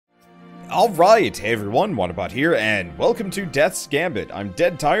Alright, hey everyone, Wanderbot here, and welcome to Death's Gambit. I'm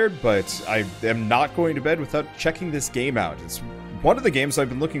dead tired, but I am not going to bed without checking this game out. It's one of the games I've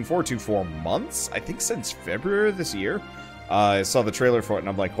been looking forward to for months, I think since February this year. I saw the trailer for it, and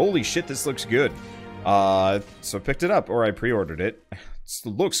I'm like, holy shit, this looks good. So I picked it up, or I pre-ordered it. It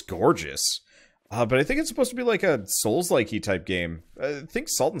looks gorgeous. But I think it's supposed to be like a Souls-like-y type game. I think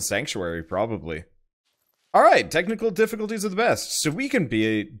Salt and Sanctuary, probably. Alright, technical difficulties are the best, so we can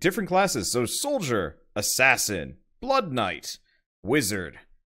be different classes. So Soldier, Assassin, Blood Knight, Wizard,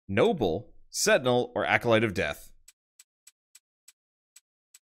 Noble, Sentinel, or Acolyte of Death.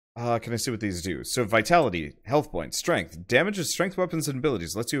 Can I see what these do? So Vitality, Health Points, Strength. Damage of strength weapons and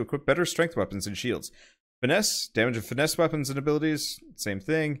abilities. Lets you equip better strength weapons and shields. Finesse, damage of finesse weapons and abilities. Same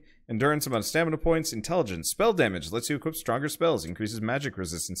thing. Endurance, amount of stamina points. Intelligence, spell damage. Lets you equip stronger spells. Increases magic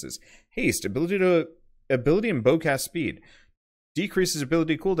resistances. Haste, ability and bowcast speed. Decreases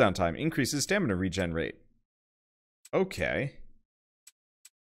ability cooldown time. Increases stamina regen rate. Okay.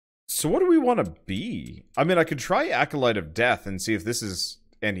 So what do we want to be? I mean, I could try Acolyte of Death and see if this is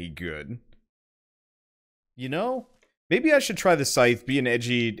any good. You know? Maybe I should try the Scythe, be an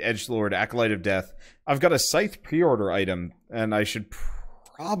edgy edgelord, Acolyte of Death. I've got a Scythe pre-order item, and I should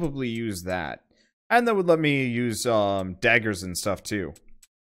probably use that. And that would let me use daggers and stuff too.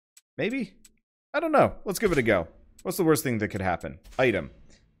 Maybe? I don't know. Let's give it a go. What's the worst thing that could happen? Item.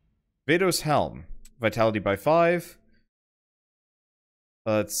 Vados Helm. Vitality by 5.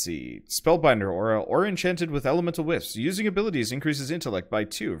 Let's see. Spellbinder Aura. Aura enchanted with elemental whiffs. Using abilities increases intellect by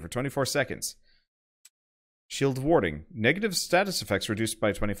 2 for 24 seconds. Shield Warding. Negative status effects reduced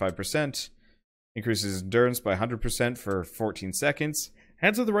by 25%. Increases endurance by 100% for 14 seconds.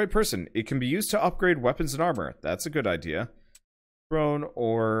 Hands of the right person. It can be used to upgrade weapons and armor. That's a good idea. Throne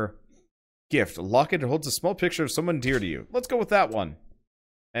or gift. Locket holds a small picture of someone dear to you. Let's go with that one.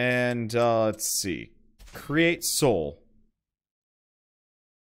 And, let's see. Create soul.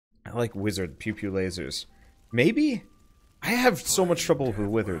 I like wizard. Pew pew lasers. Maybe? I have so much trouble with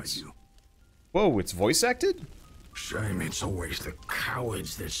wizards. Whoa, it's voice acted? Shame it's always the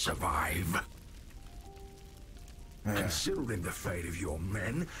cowards that survive. Considering the fate of your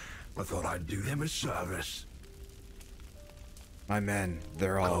men, I thought I'd do them a service. My men,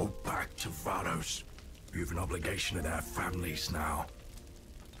 they're all... Go back to Vados. You've an obligation to their families now.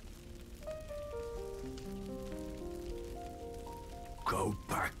 Go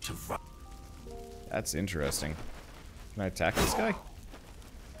back to Vados. That's interesting. Can I attack this guy?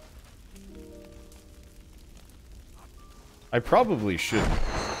 I probably shouldn't.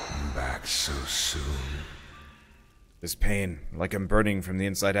 Back so soon. This pain, like I'm burning from the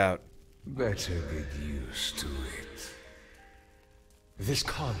inside out. Better get used to it. This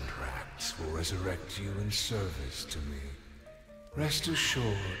contract will resurrect you in service to me. Rest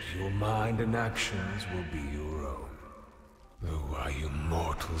assured, your mind and actions will be your own. Though why you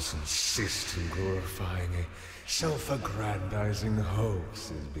mortals insist in glorifying a self-aggrandizing hoax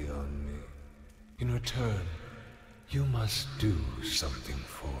is beyond me. In return, you must do something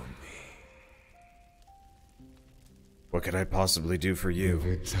for me. What could I possibly do for you?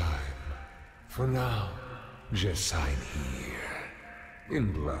 Give it time. For now, just sign here.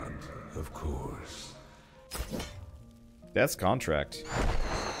 In blood, of course. That's contract.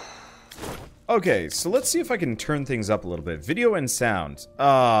 Okay, so let's see if I can turn things up a little bit. Video and sound.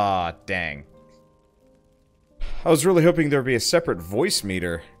 Ah, dang. I was really hoping there'd be a separate voice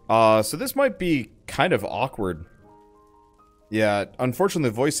meter. So this might be kind of awkward. Yeah,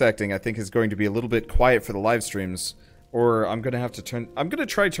 unfortunately, voice acting, I think, is going to be a little bit quiet for the live streams. Or I'm gonna have to turn... I'm gonna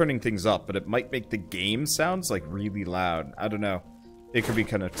try turning things up, but it might make the game sounds, like, really loud. I don't know. It could be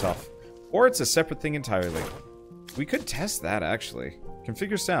kind of tough. Or it's a separate thing entirely. We could test that, actually.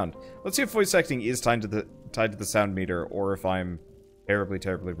 Configure sound. Let's see if voice acting is tied to the sound meter, or if I'm terribly,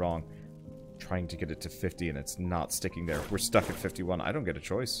 terribly wrong. I'm trying to get it to 50, and it's not sticking there. We're stuck at 51. I don't get a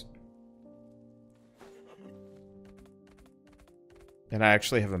choice. And I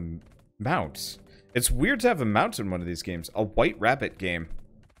actually have a mount. It's weird to have a mount in one of these games. A White Rabbit game.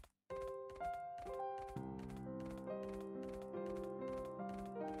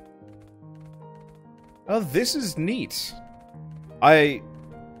 Oh, this is neat. I'm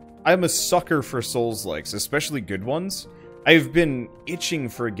a sucker for Souls-likes, especially good ones. I've been itching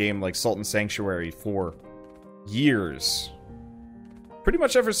for a game like Salt and Sanctuary for years. Pretty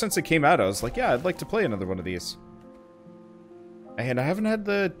much ever since it came out, I was like, yeah, I'd like to play another one of these. And I haven't had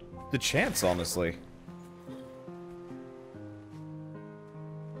the chance, honestly.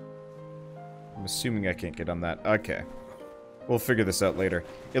 I'm assuming I can't get on that. Okay. We'll figure this out later.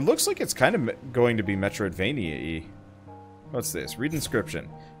 It looks like it's kind of going to be Metroidvania-y. What's this? Read inscription.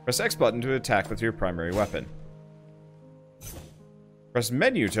 Press X button to attack with your primary weapon. Press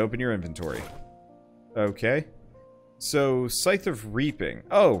menu to open your inventory. Okay. So, Scythe of Reaping.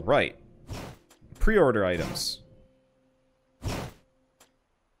 Oh, right. Pre-order items.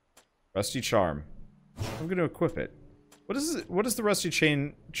 Rusty Charm. I'm going to equip it. What does the Rusty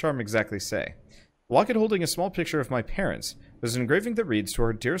Charm exactly say? Locket holding a small picture of my parents. There's an engraving that reads, "To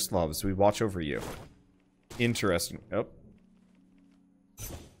our dearest loves, we watch over you." Interesting. Oh.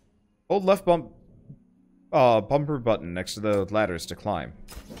 Hold left bumper button next to the ladders to climb.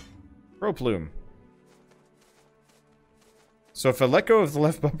 Pro plume. So if I let go of the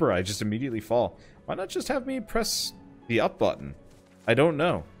left bumper, I just immediately fall. Why not just have me press the up button? I don't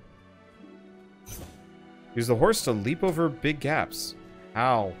know. Use the horse to leap over big gaps.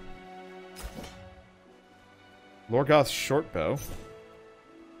 Ow. Lorgoth's short bow.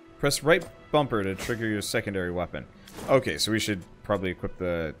 Press right bumper to trigger your secondary weapon. Okay, so we should probably equip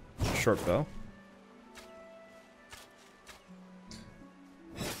the short bow.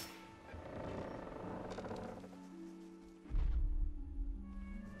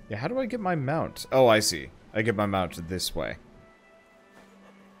 Yeah, how do I get my mount? Oh, I see. I get my mount this way.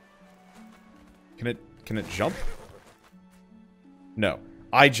 Can it jump? No.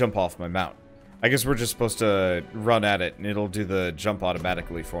 I jump off my mount. I guess we're just supposed to run at it and it'll do the jump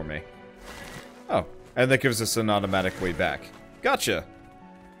automatically for me. Oh, and that gives us an automatic way back. Gotcha!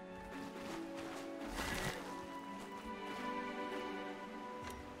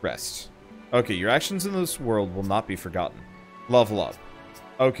 Rest. Okay, your actions in this world will not be forgotten. Level up.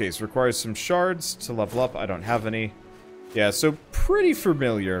 Okay, so requires some shards to level up. I don't have any. Yeah, so pretty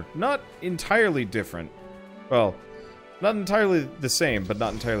familiar. Not entirely different. Well, not entirely the same, but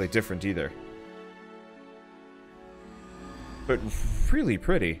not entirely different either. But really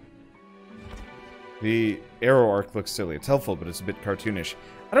pretty. The arrow arc looks silly. It's helpful, but it's a bit cartoonish.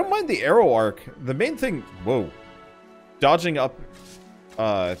 I don't mind the arrow arc. The main thing... Whoa. Dodging up...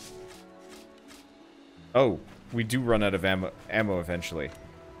 Oh, we do run out of ammo eventually.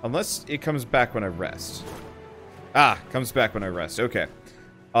 Unless it comes back when I rest. Ah, comes back when I rest. Okay.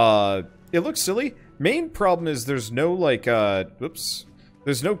 It looks silly. Main problem is there's no, like, whoops.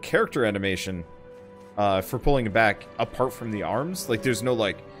 There's no character animation, for pulling it back apart from the arms. Like, there's no,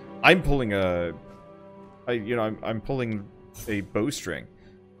 like, I'm pulling I'm pulling a bowstring.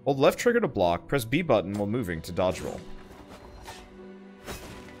 Hold left trigger to block, press B button while moving to dodge roll.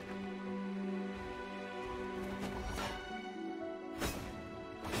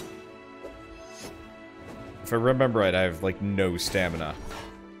 If I remember right, I have, like, no stamina.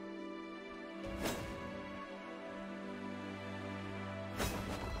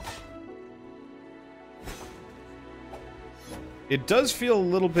 It does feel a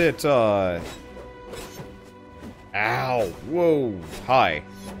little bit, Ow! Whoa! Hi.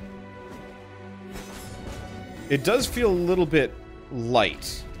 It does feel a little bit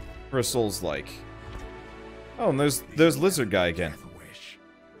light for a Souls-like. Oh, and there's Lizard Guy again.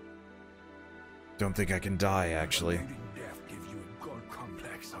 Don't think I can die, actually. Death gives you a god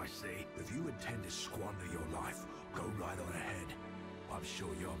complex, I see. If you intend to squander your life, go right on ahead. I'm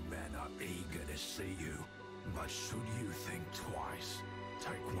sure your men are eager to see you. But should you think twice,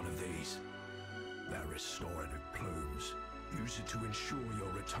 take one of these. They're restorative plumes. Use it to ensure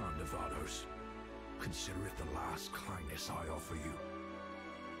your return to Vados. Consider it the last kindness I offer you.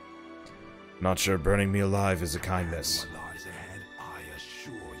 Not sure burning me alive is a kindness. What lies ahead, I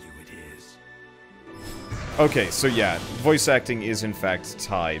assure you it is. Okay, so yeah, voice acting is in fact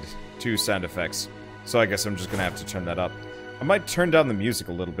tied to sound effects. So I guess I'm just gonna have to turn that up. I might turn down the music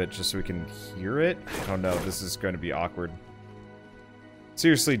a little bit just so we can hear it. I don't know, this is going to be awkward.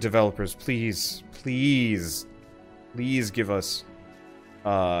 Seriously, developers, please, please, please give us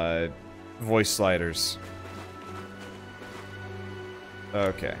voice sliders.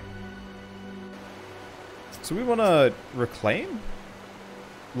 Okay. So we want to reclaim?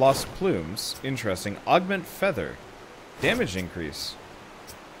 Lost plumes. Interesting. Augment feather. Damage increase.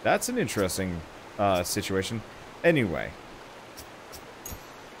 That's an interesting situation. Anyway.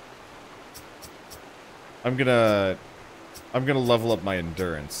 I'm gonna level up my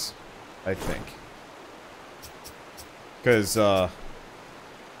endurance, I think. Cause, oh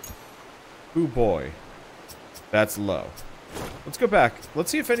boy. That's low. Let's go back.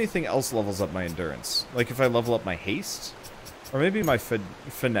 Let's see if anything else levels up my endurance. Like if I level up my haste? Or maybe my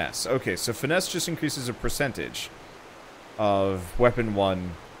finesse. Okay, so finesse just increases a percentage of weapon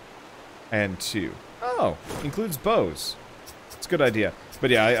 1 and 2. Oh, includes bows. It's a good idea. But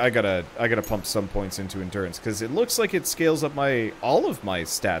yeah, I gotta pump some points into endurance because it looks like it scales up all of my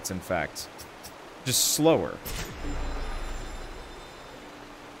stats. In fact, just slower.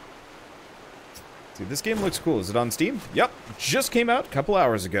 See, this game looks cool. Is it on Steam? Yep. Just came out a couple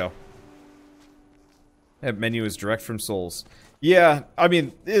hours ago. That menu is direct from Souls. Yeah, I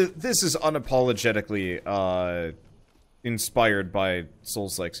mean, this is unapologetically inspired by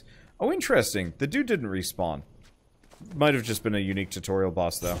Souls-likes. Oh, interesting. The dude didn't respawn. Might have just been a unique tutorial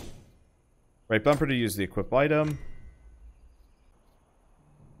boss, though. Right bumper to use the equip item.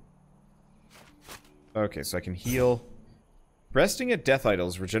 Okay, so I can heal. Resting at death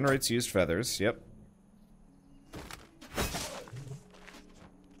idols regenerates used feathers. Yep.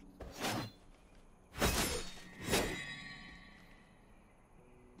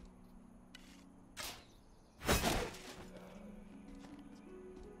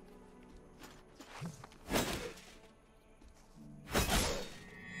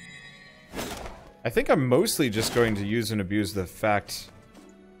 I think I'm mostly just going to use and abuse the fact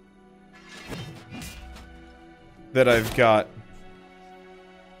that I've got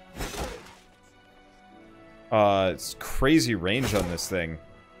it's crazy range on this thing.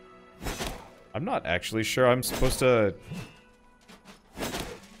 I'm not actually sure I'm supposed to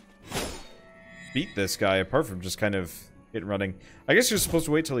beat this guy apart from just kind of hit and running. I guess you're supposed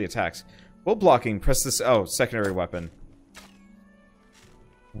to wait till he attacks. While blocking, press this. Oh, secondary weapon.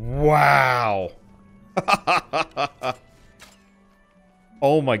 Wow.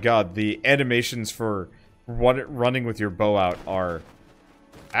 Oh my god, the animations for running with your bow out are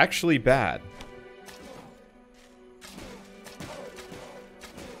actually bad.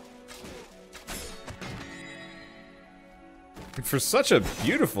 For such a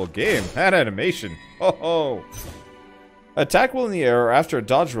beautiful game, that animation. Oh, attack while in the air or after a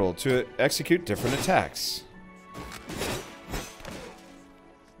dodge roll to execute different attacks.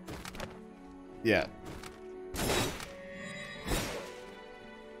 Yeah.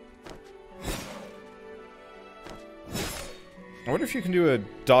 I wonder if you can do a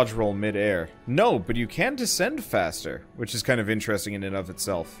dodge roll mid-air. No, but you can descend faster, which is kind of interesting in and of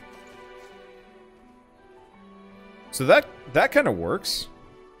itself. So that kind of works.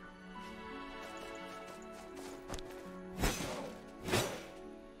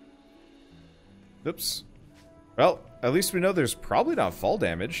 Oops. Well, at least we know there's probably not fall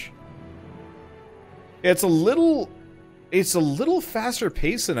damage. It's a little faster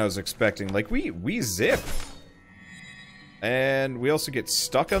pace than I was expecting. Like we zip. And we also get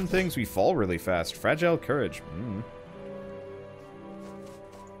stuck on things. We fall really fast. Fragile courage.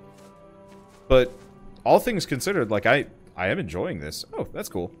 But all things considered, like I am enjoying this. Oh, that's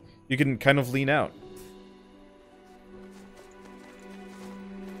cool. You can kind of lean out.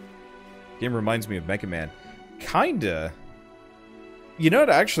 Game reminds me of Mega Man. Kinda. You know what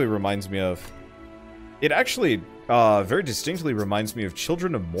it actually reminds me of? It actually very distinctly reminds me of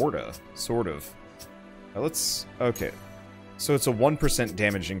Children of Morta, sort of. Now okay. So it's a 1%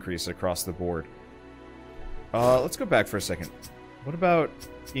 damage increase across the board. Let's go back for a second. What about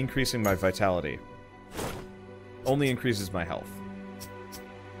increasing my vitality? Only increases my health.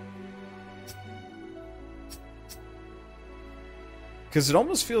 Because it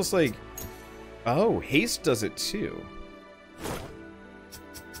almost feels like... Oh, haste does it too.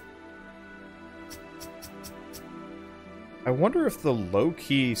 I wonder if the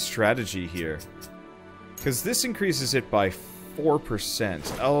low-key strategy here... Because this increases it by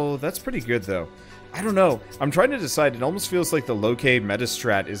 4%. Oh, that's pretty good, though. I don't know. I'm trying to decide. It almost feels like the low-K meta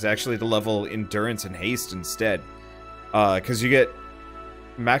strat is actually to level endurance and haste instead. Because you get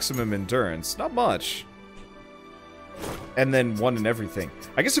maximum endurance. Not much. And then 1 in everything.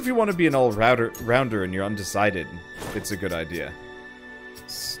 I guess if you want to be an all-rounder and you're undecided, it's a good idea.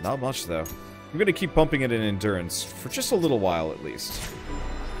 It's not much, though. I'm going to keep pumping it in endurance for just a little while, at least.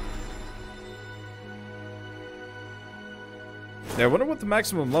 Yeah, I wonder what the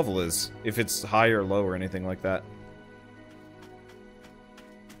maximum level is, if it's high or low or anything like that.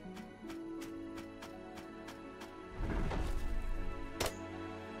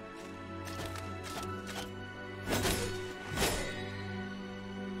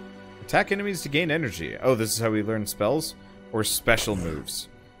 Attack enemies to gain energy. Oh, this is how we learn spells? Or special moves.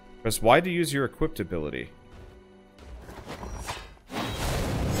 Press Y to use your equipped ability.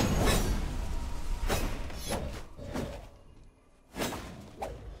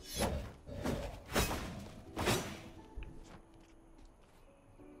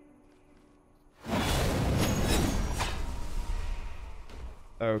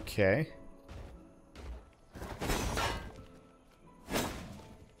 Okay.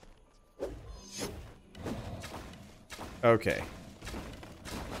 Okay.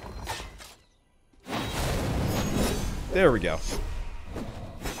 There we go.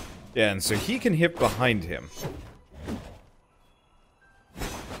 Yeah, and so he can hit behind him.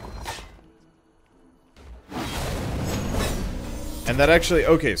 And that actually,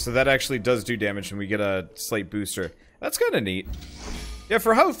 okay, so that actually does do damage and we get a slight booster. That's kind of neat. Yeah,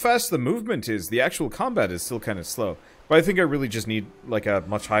 for how fast the movement is, the actual combat is still kind of slow. But I think I really just need, like, a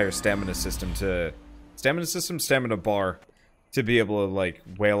much higher stamina system to... Stamina bar to be able to, like,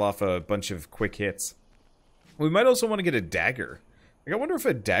 wail off a bunch of quick hits. We might also want to get a dagger. Like, I wonder if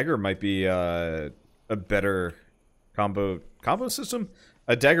a dagger might be a better combo system.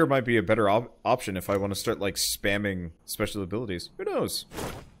 A dagger might be a better option if I want to start, like, spamming special abilities. Who knows?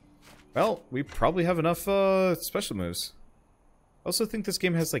 Well, we probably have enough special moves. I also think this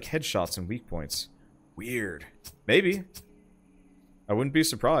game has, like, headshots and weak points. Weird. Maybe. I wouldn't be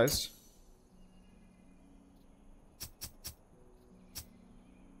surprised.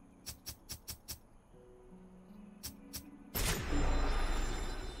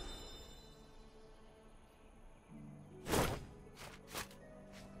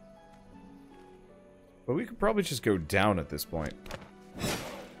 But we could probably just go down at this point.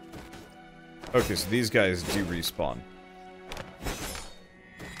 Okay, so these guys do respawn.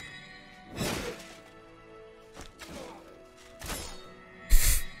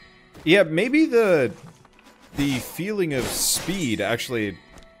 Yeah, maybe the feeling of speed actually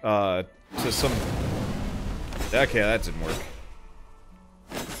to some... Okay, that didn't work.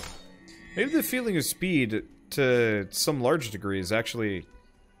 Maybe the feeling of speed to some large degree is actually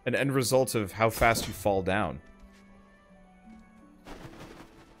an end result of how fast you fall down.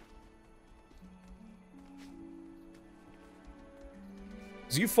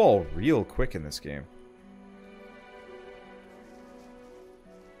 Because you fall real quick in this game.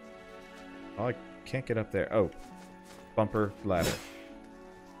 Oh, I can't get up there. Oh. Bumper ladder.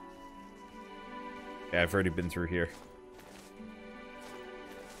 Yeah, I've already been through here.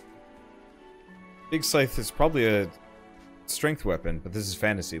 Big Scythe is probably a strength weapon, but this is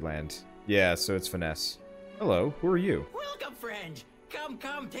Fantasyland. Yeah, so it's finesse. Hello, who are you? Welcome, friend.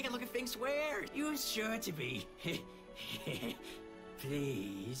 Come, take a look at Fink's wares. You're sure to be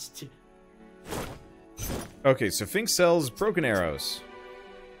pleased. Okay, so Fink sells broken arrows.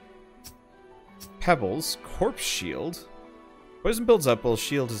 Pebbles, corpse shield. Poison builds up while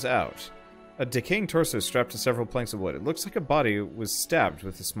shield is out. A decaying torso strapped to several planks of wood. It looks like a body was stabbed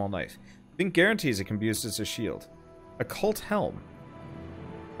with a small knife. Fink guarantees it can be used as a shield. Occult helm.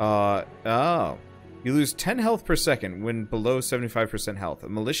 Oh. You lose 10 health per second when below 75% health. A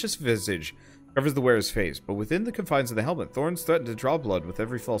malicious visage covers the wearer's face, but within the confines of the helmet, thorns threaten to draw blood with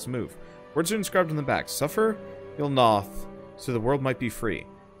every false move. Words are inscribed on the back. Suffer, Yilnoth, so the world might be free.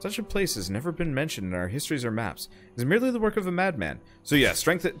 Such a place has never been mentioned in our histories or maps. It is merely the work of a madman. So yeah,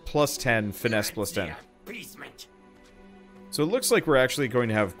 strength at plus 10, finesse plus 10. So it looks like we're actually going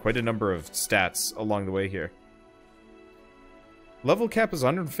to have quite a number of stats along the way here. Level cap is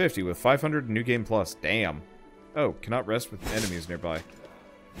 150 with 500 New Game Plus. Damn. Oh, cannot rest with enemies nearby.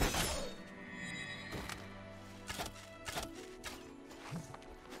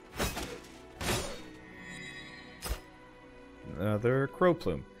 Another crow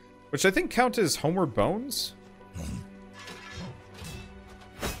plume. Which I think count as homeward bones?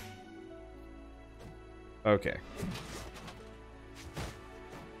 Okay.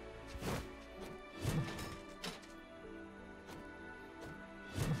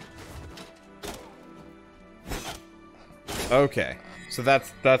 Okay. So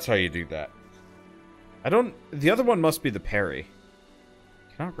that's how you do that. The other one must be the parry.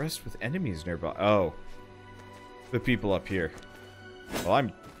 Cannot rest with enemies nearby. Oh. The people up here. Well,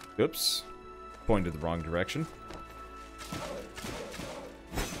 oops. Pointed the wrong direction.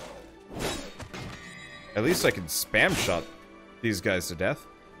 At least I can spam shot these guys to death.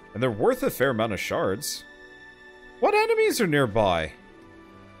 And they're worth a fair amount of shards. What enemies are nearby?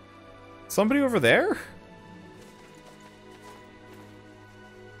 Somebody over there?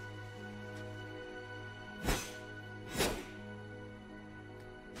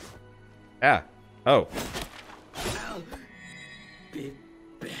 Ah. Oh. I'll be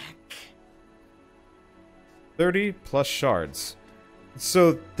back. 30 plus shards.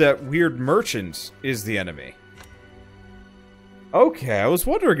 So that weird merchant is the enemy. Okay, I was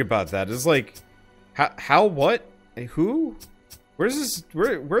wondering about that. It's like, how, what, who? Where's this?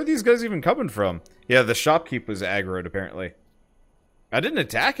 Where are these guys even coming from? Yeah, the shopkeep was aggroed apparently. I didn't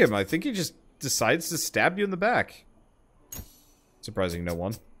attack him. I think he just decides to stab you in the back. Surprising no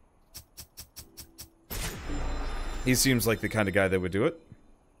one. He seems like the kind of guy that would do it.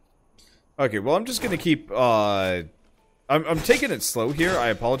 Okay, well, I'm just gonna keep, I'm taking it slow here. I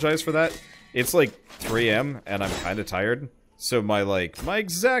apologize for that. It's like 3 AM, and I'm kind of tired. So my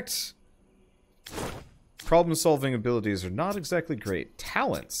exact problem-solving abilities are not exactly great.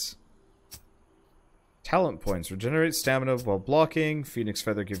 Talents. Talent points. Regenerate stamina while blocking. Phoenix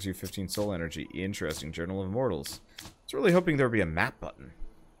Feather gives you 15 soul energy. Interesting. Journal of Immortals. I was really hoping there would be a map button.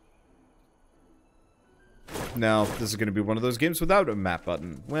 Now, this is going to be one of those games without a map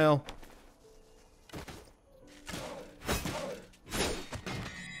button. Well...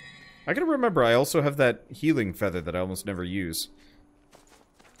 I gotta remember, I also have that healing feather that I almost never use.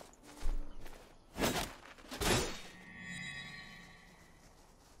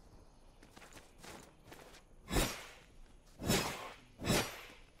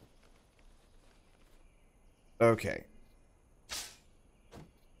 Okay.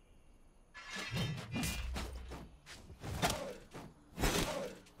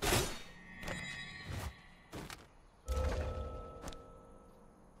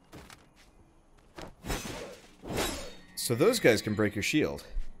 So those guys can break your shield.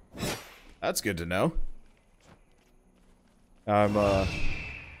 That's good to know. Hello?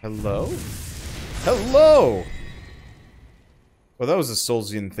 Hello! Well, that was a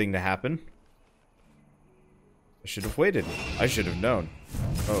Soulsian thing to happen. I should have waited. I should have known.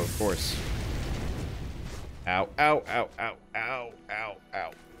 Oh, of course. Ow, ow, ow, ow, ow, ow,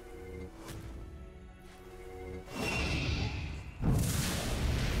 ow.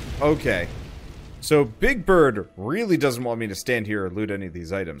 Okay. So, Big Bird really doesn't want me to stand here or loot any of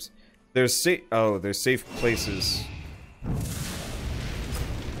these items. There's there's safe places.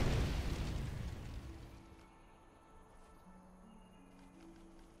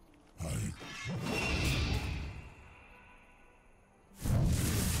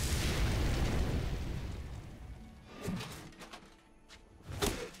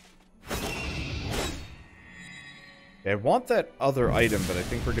 I want that other item, but I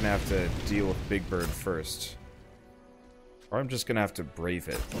think we're gonna have to deal with Big Bird first. Or I'm just gonna have to brave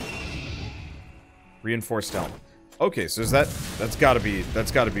it. Reinforced helm. Okay, so is that's gotta be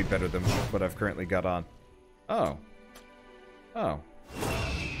better than what I've currently got on. Oh. Oh.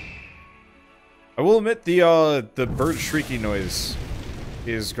 I will admit the bird shrieking noise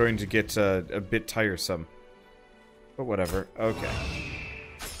is going to get a bit tiresome. But whatever. Okay.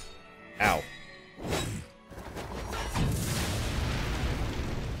 Ow.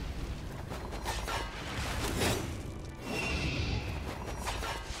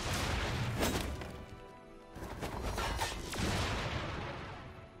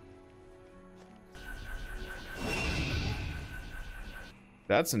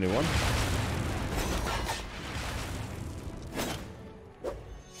 That's a new one.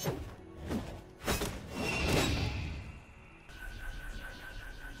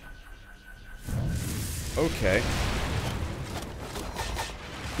 Okay.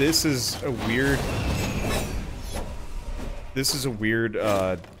 This is a weird...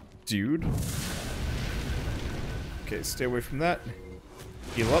 dude. Okay, stay away from that.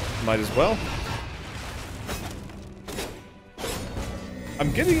 Heal up, might as well.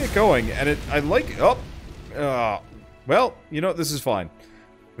 I'm getting it going, and I like... Oh! Well, you know, this is fine.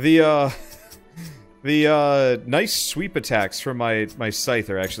 The nice sweep attacks from my scythe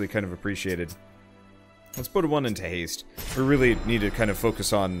are actually kind of appreciated. Let's put one into haste. We really need to kind of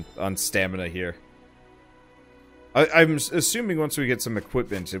focus on stamina here. I'm assuming once we get some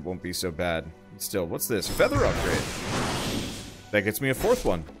equipment, it won't be so bad. Still, what's this? Feather upgrade. That gets me a fourth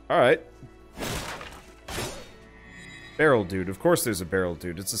one. Alright. Barrel dude. Of course there's a barrel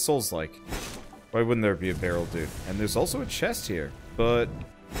dude. It's a Souls-like. Why wouldn't there be a barrel dude? And there's also a chest here, but...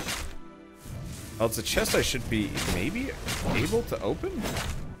 well, it's a chest I should be maybe able to open?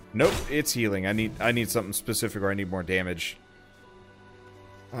 Nope, it's healing. I need something specific or I need more damage.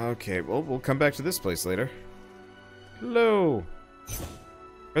 Okay, well, we'll come back to this place later. Hello!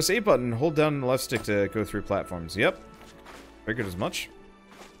 Press A button, hold down the left stick to go through platforms. Yep. Figured as much.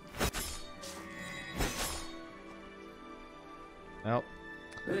 Well.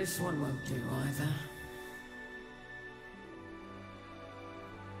 This one won't do either.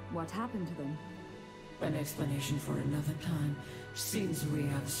 What happened to them? An explanation for another time. Seems we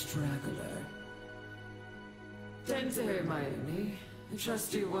have a straggler. Tend to her, my only. I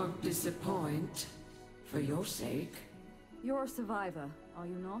trust you won't disappoint. For your sake. You're a survivor, are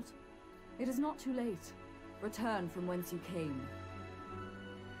you not? It is not too late. Return from whence you came.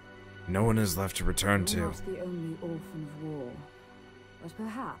 No one is left to return to. You're not the only orphan of war. But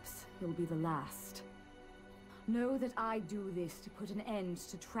perhaps you'll be the last. Know that I do this to put an end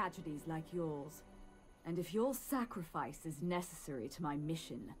to tragedies like yours. And if your sacrifice is necessary to my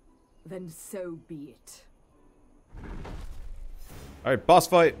mission, then so be it. Alright, boss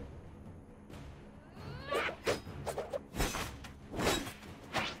fight.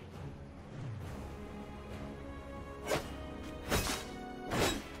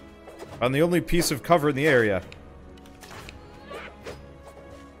 I'm the only piece of cover in the area.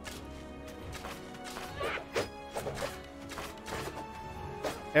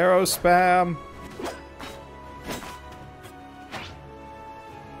 Arrow spam.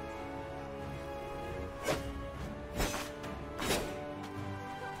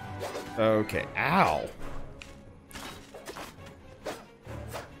 Okay, ow.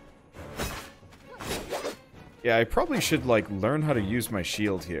 Yeah, I probably should, like, learn how to use my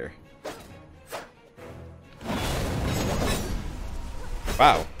shield here.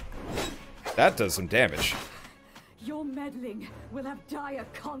 Wow. That does some damage. Your meddling will have dire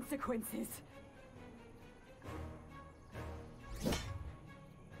consequences.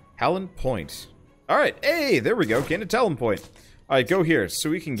 Talent point. Alright, hey, there we go. Gain a talent point. Alright, go here.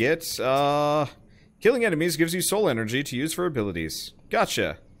 So we can get, killing enemies gives you soul energy to use for abilities.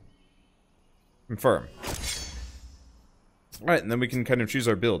 Gotcha. Confirm. Alright, and then we can kind of choose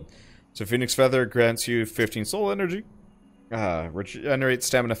our build. So Phoenix Feather grants you 15 soul energy. Regenerates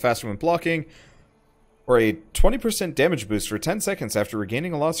stamina faster when blocking. Or a 20% damage boost for 10 seconds after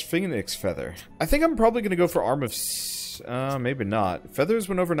regaining a lost Phoenix Feather. I think I'm probably going to go for Arm of... maybe not. Feathers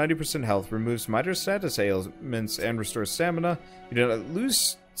when over 90% health, removes minor status ailments, and restores stamina. You do not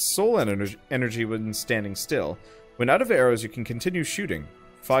lose soul energy when standing still. When out of arrows, you can continue shooting.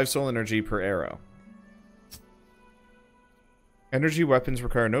 5 soul energy per arrow. Energy weapons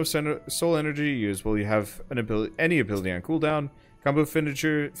require no soul energy used while you have any ability on cooldown. Combo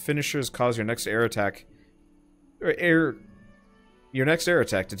finishers cause your next air attack... Your next air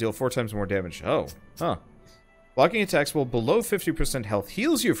attack to deal 4 times more damage. Oh, huh. Blocking attacks while below 50% health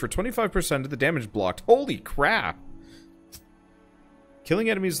heals you for 25% of the damage blocked. Holy crap! Killing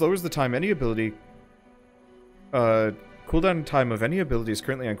enemies lowers the time any ability... cooldown time of any ability is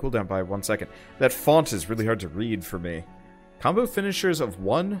currently on cooldown by 1 second. That font is really hard to read for me. Combo finishers of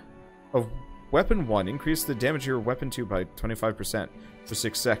weapon 1 increase the damage of your weapon 2 by 25% for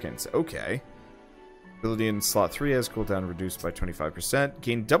 6 seconds. Okay. Ability in slot 3 has cooldown reduced by 25%.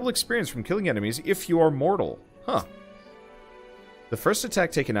 Gain double experience from killing enemies if you are mortal. Huh. The first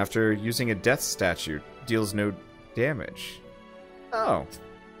attack taken after using a death statue deals no damage. Oh.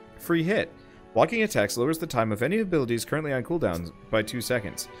 Free hit. Blocking attacks lowers the time of any abilities currently on cooldown by 2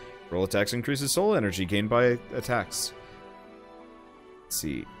 seconds. Roll attacks increases soul energy gained by attacks. Let's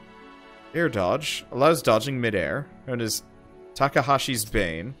see. Air dodge. Allows dodging midair. Known as Takahashi's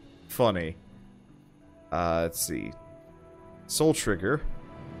Bane. Funny. Let's see. Soul Trigger.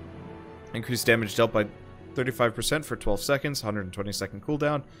 Increased damage dealt by 35% for 12 seconds, 120 second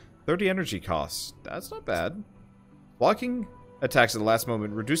cooldown, 30 energy costs. That's not bad. Blocking attacks at the last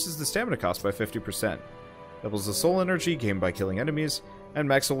moment reduces the stamina cost by 50%. Doubles the soul energy gained by killing enemies, and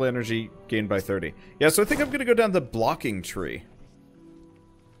max soul energy gained by 30. Yeah, so I think I'm going to go down the blocking tree.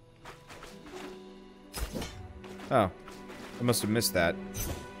 Oh. I must have missed that.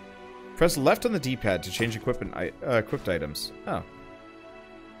 Press left on the D-pad to change equipped items. Oh.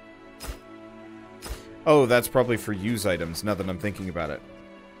 Oh, that's probably for use items, now that I'm thinking about it.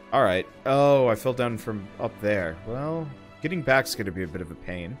 Alright. Oh, I fell down from up there. Well, getting back's gonna be a bit of a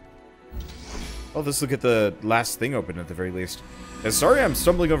pain. Oh, this will get the last thing open at the very least. And sorry I'm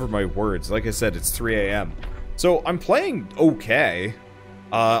stumbling over my words. Like I said, it's 3 a.m. So, I'm playing okay.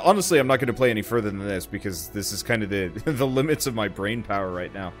 Honestly, I'm not going to play any further than this, because this is kind of the limits of my brain power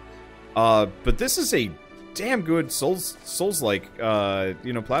right now. But this is a damn good Souls-like, you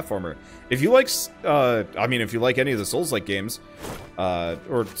know, platformer. If you like, I mean, if you like any of the Souls-like games,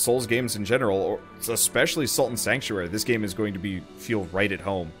 or Souls games in general, or especially Salt and Sanctuary, this game is going to feel right at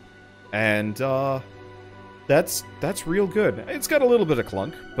home. And, that's real good. It's got a little bit of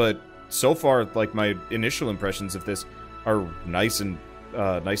clunk, but so far, like, my initial impressions of this are nice and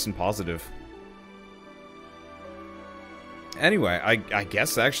positive. Anyway, I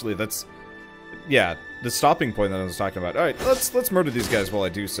guess actually that's, yeah, the stopping point that I was talking about. All right, let's murder these guys while I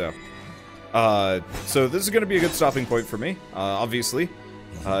do so. So this is going to be a good stopping point for me. Obviously,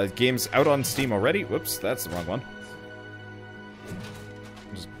 game's out on Steam already. Whoops, that's the wrong one.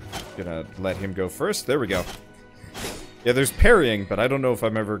 I'm just gonna let him go first. There we go. Yeah, there's parrying, but I don't know if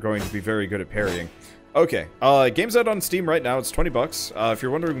I'm ever going to be very good at parrying. Okay, game's out on Steam right now. It's 20 bucks. If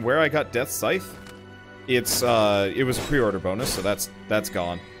you're wondering where I got Death Scythe, it was a pre-order bonus, so that's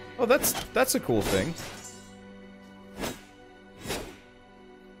gone. Oh, that's a cool thing.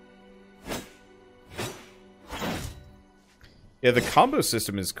 Yeah, the combo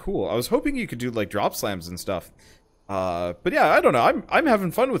system is cool. I was hoping you could do like drop slams and stuff. But yeah, I don't know. I'm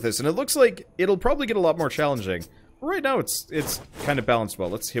having fun with this, and it looks like it'll probably get a lot more challenging. Right now, it's kind of balanced well.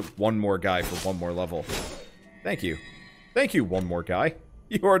 Let's hit one more guy for one more level. Thank you. Thank you, one more guy.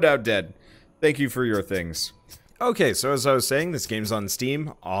 You are now dead. Thank you for your things. Okay, so as I was saying, this game's on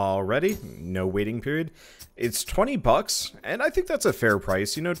Steam already. No waiting period. It's $20, and I think that's a fair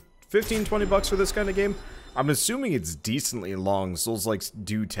price. You know, 15, 20 bucks for this kind of game. I'm assuming it's decently long. Souls-likes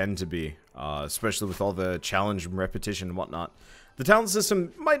do tend to be, especially with all the challenge and repetition and whatnot. The talent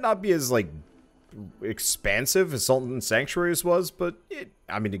system might not be as, like, expansive as Salt and Sanctuaries was, but it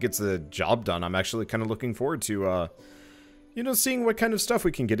gets the job done. I'm actually kind of looking forward to, you know, seeing what kind of stuff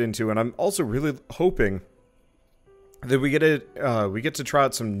we can get into, and I'm also really hoping that we get to try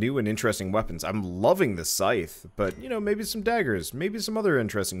out some new and interesting weapons. I'm loving the scythe, but, you know, maybe some daggers, maybe some other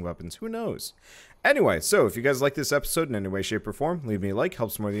interesting weapons, who knows? Anyway, so if you guys like this episode in any way, shape, or form, leave me a like,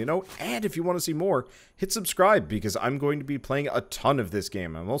 helps more than you know, and if you want to see more, hit subscribe, because I'm going to be playing a ton of this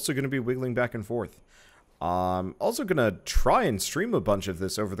game. I'm also going to be wiggling back and forth. I'm also going to try and stream a bunch of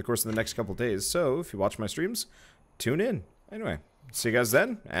this over the course of the next couple days, so if you watch my streams, tune in. Anyway, see you guys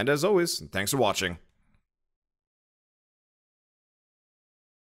then, and as always, thanks for watching.